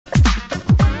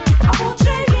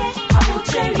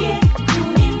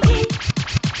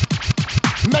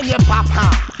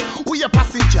papa. We a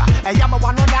passenger, a yama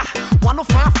one of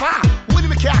far. We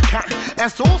make a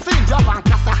and so sing job and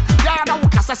cassa.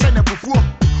 Yana Cassa send a before.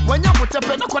 When you put a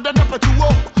pen, a to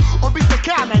walk. Or be the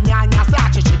can and Yana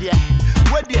Sachi.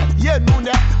 Where dear, yeah, no,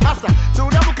 master. So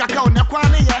never cacao,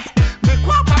 Nakwana, yeah. Make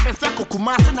one papa circle,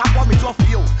 Kumasa, and I want me to off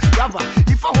you. Yava,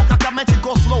 if I hook a magic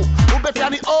go slow.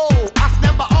 Obetani, oh, ask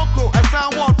never uncle, and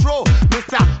sound won't throw.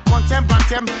 Mr.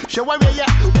 Contem, show me,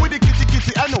 yeah, with the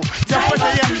kitty, I know. Yeah.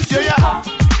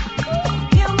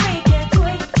 You make it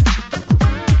quick.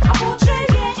 I will trade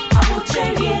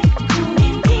it.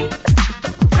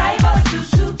 Driver to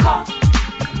Suka.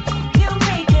 You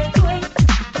make it quick.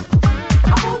 I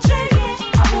will trade it.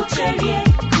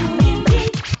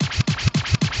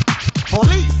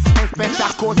 Police, Inspector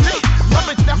Cote,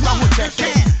 Robert Nefla will check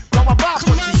it. Our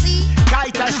Babusi,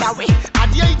 Kaita Sawi,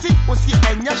 Adiati was here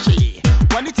and Yashi.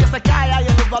 When it is a guy I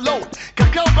overload,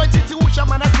 Cacao budget to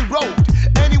Shamanasi Road.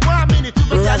 Anyone minute to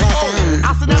be done.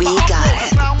 We got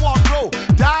it.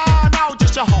 Down now,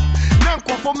 just a home.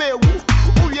 Nanko for me,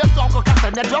 who yes, Uncle Cassa,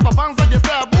 and drop a bounce at the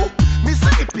Sabu.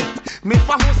 Mississippi, me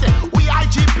Fahose, we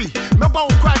IGP, Mabon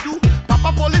Cradu,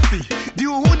 Papa Policy, do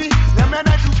you honey, a man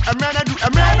I do.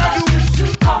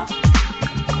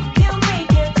 You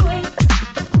make it quick.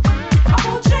 I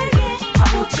will trade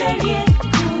it.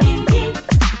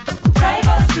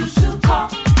 Driver to Suka.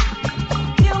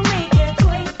 You make it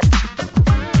quick.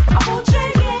 I will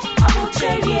trade it.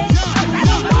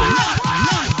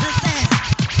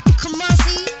 Come on,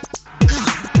 see.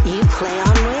 You play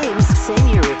on waves. Send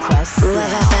your requests.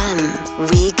 Love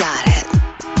FM. We got it.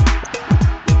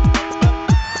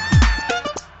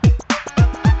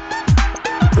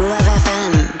 Love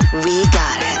FM. We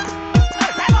got it.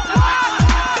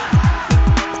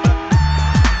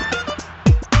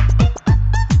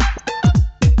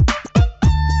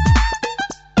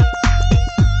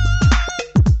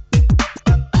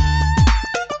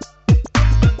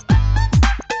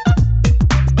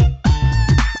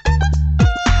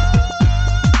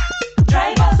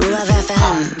 Love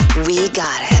FM, we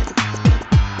got it.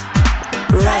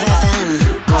 Love FM,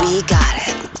 we got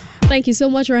it. Thank you so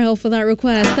much, Rahel, for that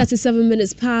request. 37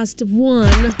 minutes past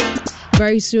 1.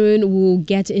 Very soon we'll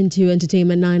get into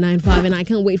Entertainment 995, and I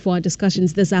can't wait for our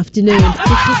discussions this afternoon.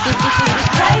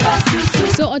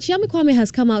 So Ochiami Kwame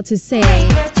has come out to say,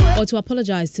 or to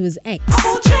apologize to his ex.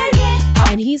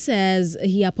 And he says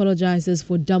he apologizes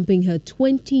for dumping her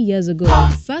 20 years ago.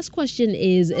 First question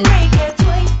is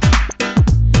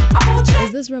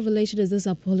this revelation, is this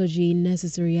apology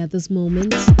necessary at this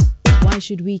moment? Why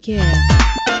should we care?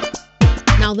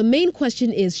 Now, the main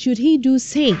question is, should he do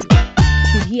same?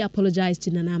 Should he apologize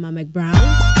to Nanama McBrown?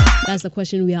 That's the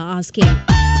question we are asking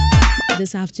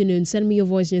this afternoon. Send me your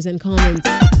voice notes and comments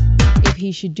if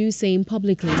he should do same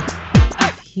publicly,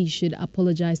 if he should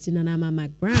apologize to Nanama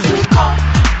McBrown.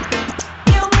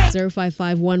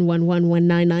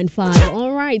 055-111-1995.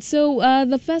 All right, so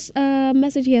the first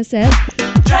message here says,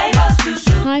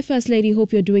 hi, First Lady.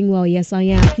 Hope you're doing well. Yes, I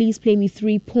am. Please play me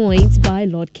 3 Points by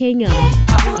Lord Kenya.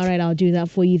 All right, I'll do that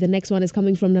for you. The next one is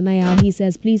coming from Nanayao. He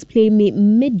says, please play me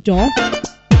Middo.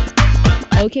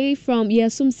 Okay, from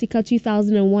Yesum Sika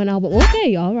 2001 album.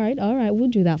 Okay, all right. We'll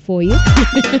do that for you.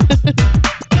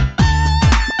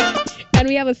 And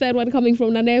we have a third one coming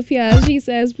from Nanefia. She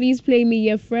says, please play me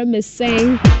Your Friend Is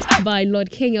Saying by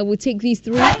Lord Kenya. We'll take these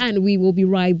 3 and we will be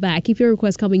right back. Keep your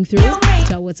request coming through.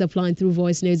 Tell what's applying through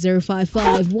voice note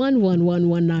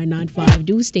 055-111-1995.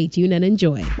 Do stay tuned and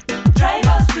enjoy.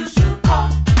 Drivers to Suka.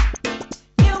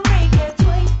 You make it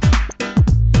quick.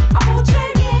 I will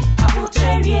trade it.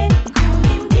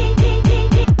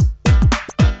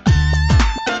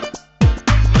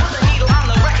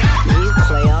 You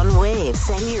play on waves.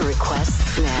 Send your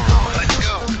requests now.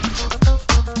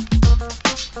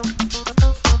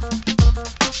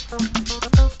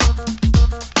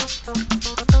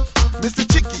 Mr.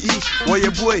 Chicky, where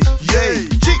your boy, yay.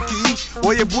 Chicky,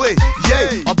 where your boy,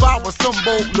 yay. About was some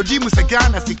boat, no demons a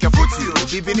gun, as he can put you.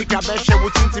 Divini Cabesha,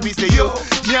 which to me say, yo,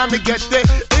 me get the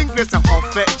English and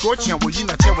hot fat coach, and we in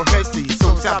a chair of Bessie,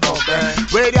 so tap of that.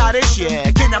 Where are they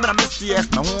share? Can I miss yes,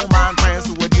 my woman, friends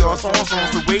who would your songs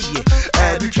on the way,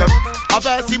 and you can. I'll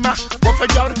see my what for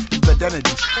your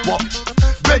identity. What?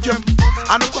 Belgium,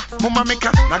 Anuka,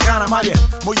 Mumamika, Nagana Maria,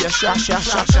 Moya Sha,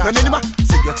 Nanima,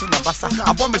 Sigatu Nabasa,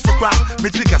 I want me to cry,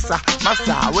 Mitricasa,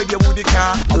 Massa, where you would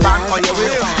car, a bank for your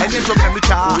will, and then from every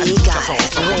car.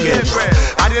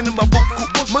 I didn't know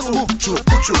must move to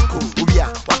Puchuku, Ubia,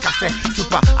 Wakase,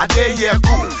 Super, a day here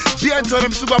cool. Be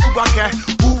Antonim Super Bubaka,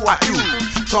 who are you?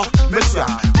 Talk, Messa,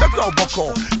 Becca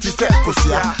Boko, Tise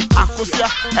Kosia, Akosia,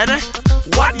 and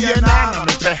what year now,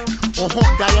 oho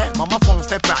daye mama phone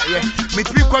se praye me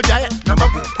three kwa daye na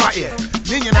mabu kwaye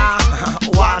ni nyina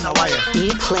wa na waye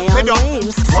You play on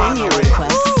waves. Send your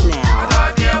requests now.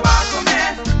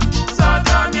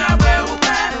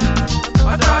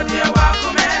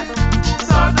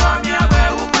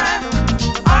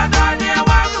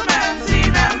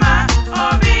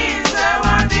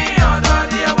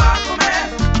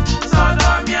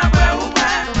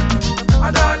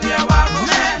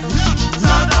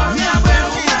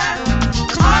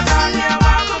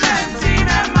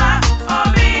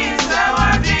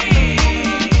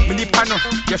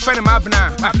 Your friend of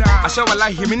Mabna, I saw a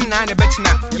like him in 9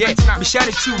 Betchina. Yeah, we shot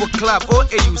it to a club or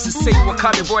a use to say what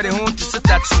call the boy the home to sit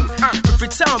that too. If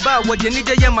it's sound about what you need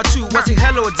a yama too, what's it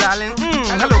hello, darling?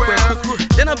 Hello,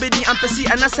 then I'll be the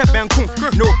ampesi and I said Banku.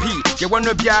 No P, you want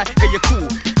to be a cool.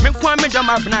 Men kwame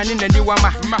jama bna in the new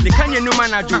wama. The Kanye new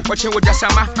manager, watching with the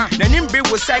summer. The Nimbi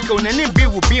was cycle, and Nimbi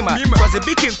will be my. Was a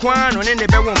big kwan on any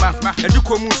bewoma. The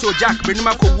Duko Muso Jack,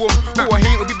 Benumako womb, who are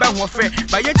here will be bound fair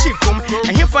by your chief home.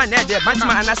 And he find that the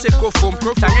Batman and I said go for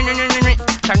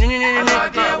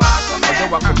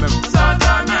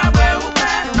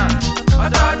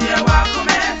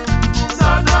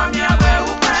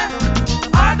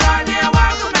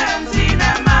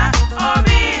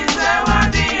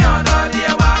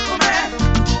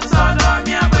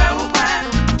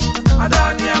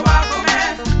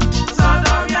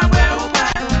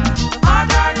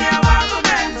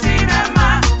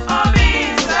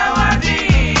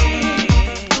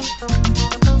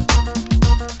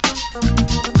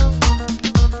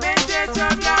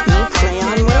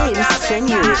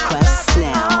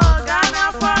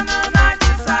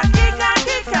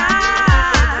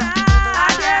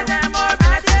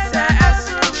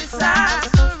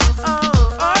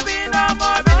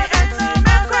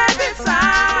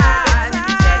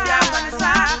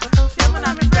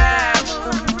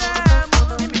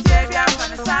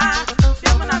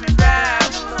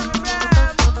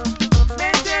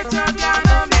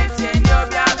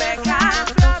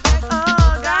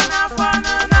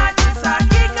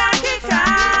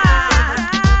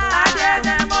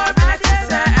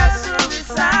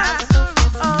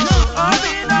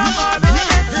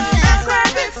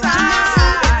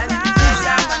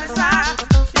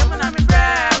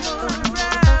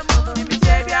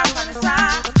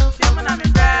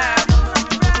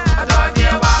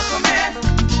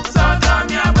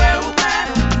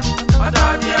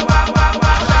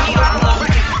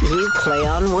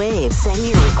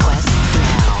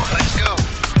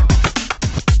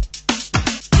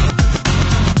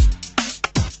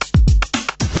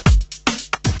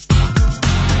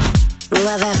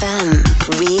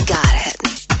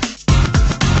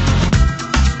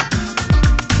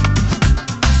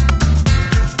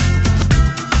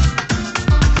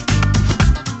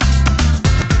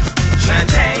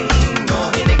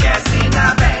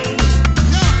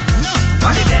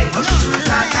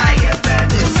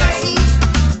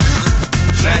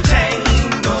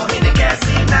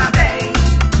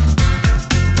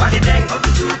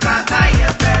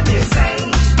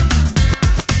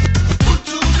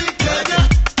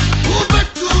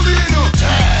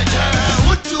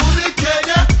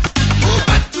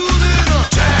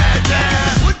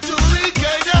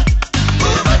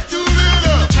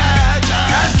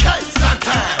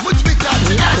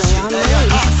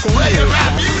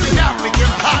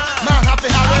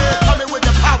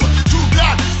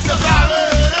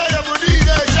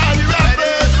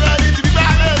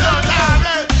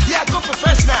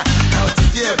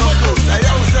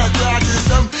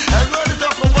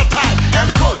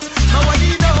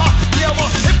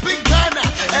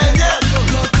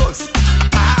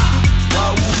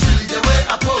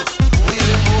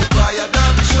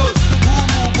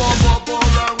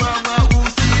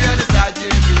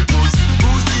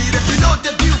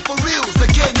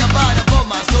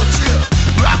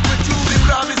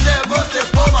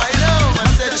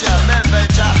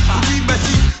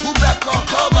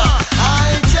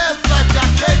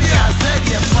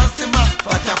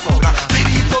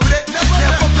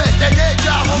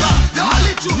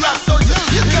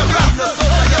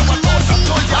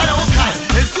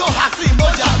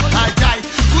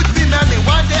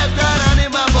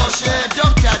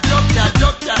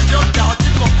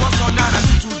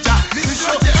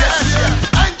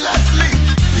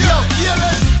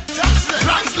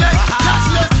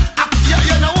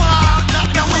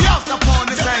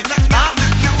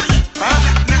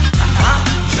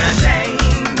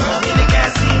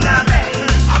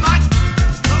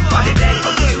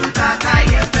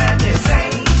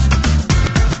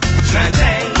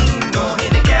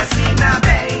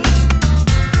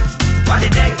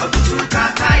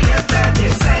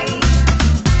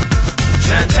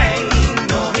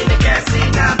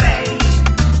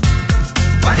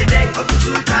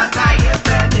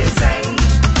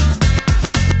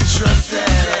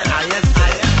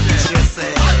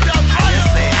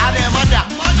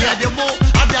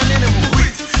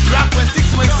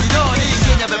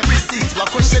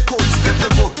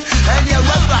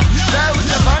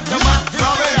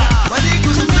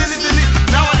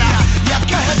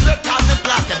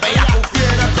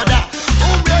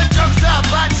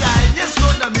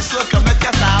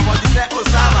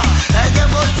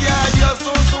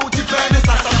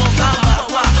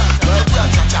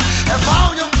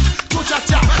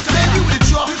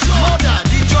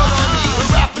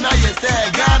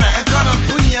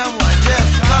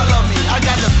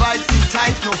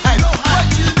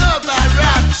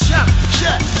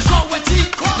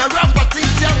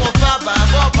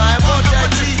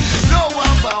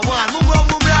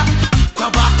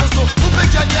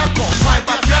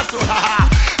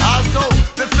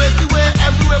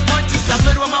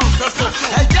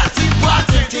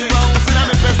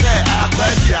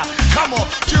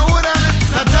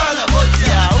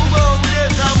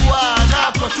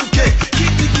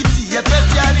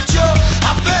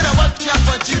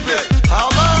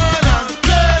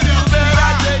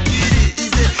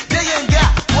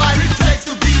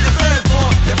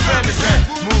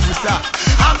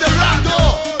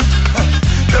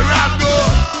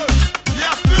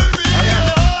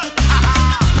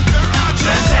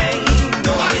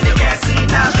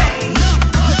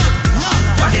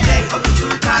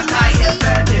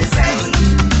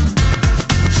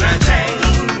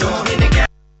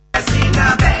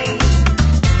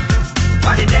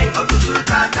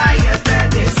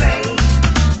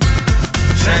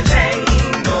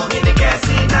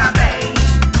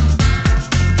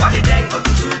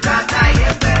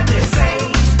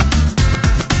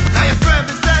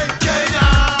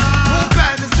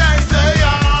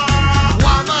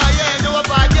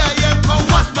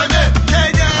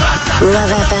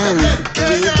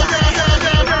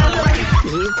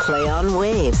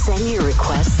Waves. Send your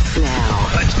requests now.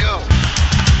 Let's go.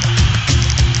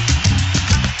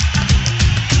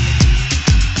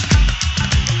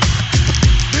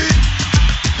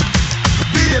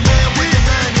 Be the man with the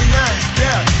 99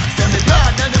 step. Send me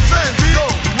back and the friends go.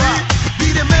 Be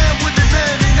the man with the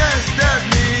 99 step.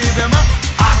 Me them up,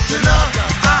 acting up.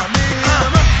 Me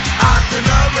them up, acting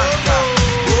up.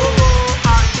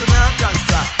 Acting up,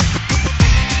 gangsta.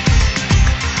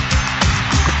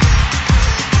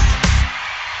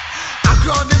 I'm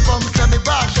crawling from semi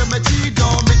bash and my cheat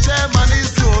on me chairman is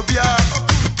Sobia.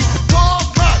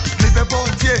 Talk back, leave a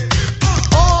bontier.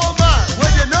 Oh man,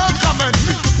 when you know coming,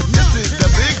 this is the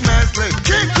big man's play.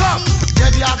 Kick up, yeah,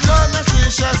 the actor, let's see,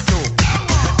 so.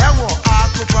 Ewo,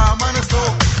 Aqua, man, so.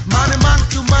 Man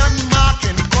to man,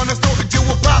 marking. Gonna stop it, you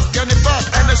will pass, get it back,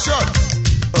 and a shot.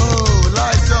 Oh,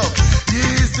 lights up.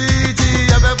 ECG,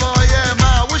 everybody, yeah,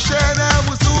 man, we share them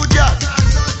with Sudia.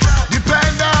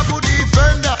 Dependable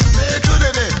defender, play to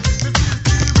the day.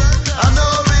 I no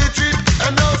retreat,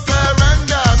 and no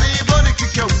surrender. Me, bunny,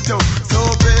 kick out, so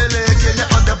Pele, can you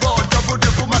on the board, double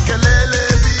the Pumakelele,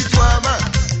 beach woman.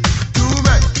 Two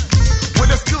men, with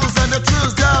the skills and the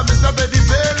trills down, Mr. Betty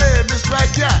Pele, Miss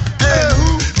Right, yeah. Hey,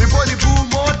 who? Me body boom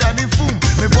more than the boom.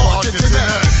 Me body to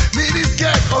that. Me this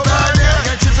cat, oh, man, yeah,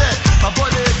 get you back. My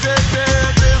body,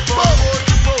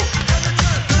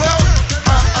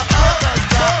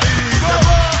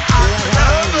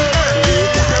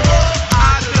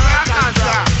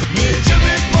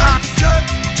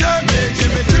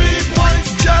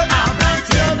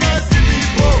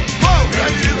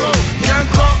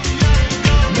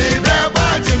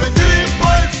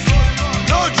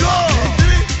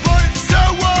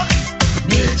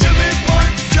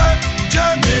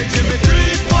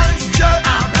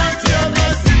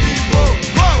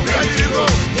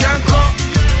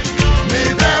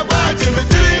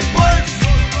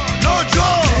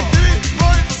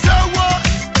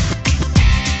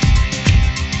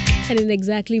 And in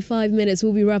exactly 5 minutes,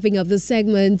 we'll be wrapping up the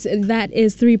segment. That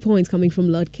is 3 points coming from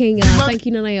Lord King. Thank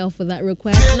you, Nanayel, for that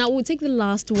request. Now we'll take the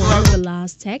last one, the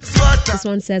last text. This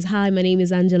one says, "Hi, my name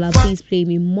is Angela. Please play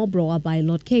me Mobroa by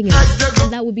Lord King."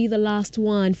 And that will be the last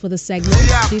one for the segment.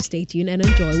 Do stay tuned and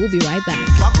enjoy. We'll be right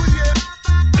back.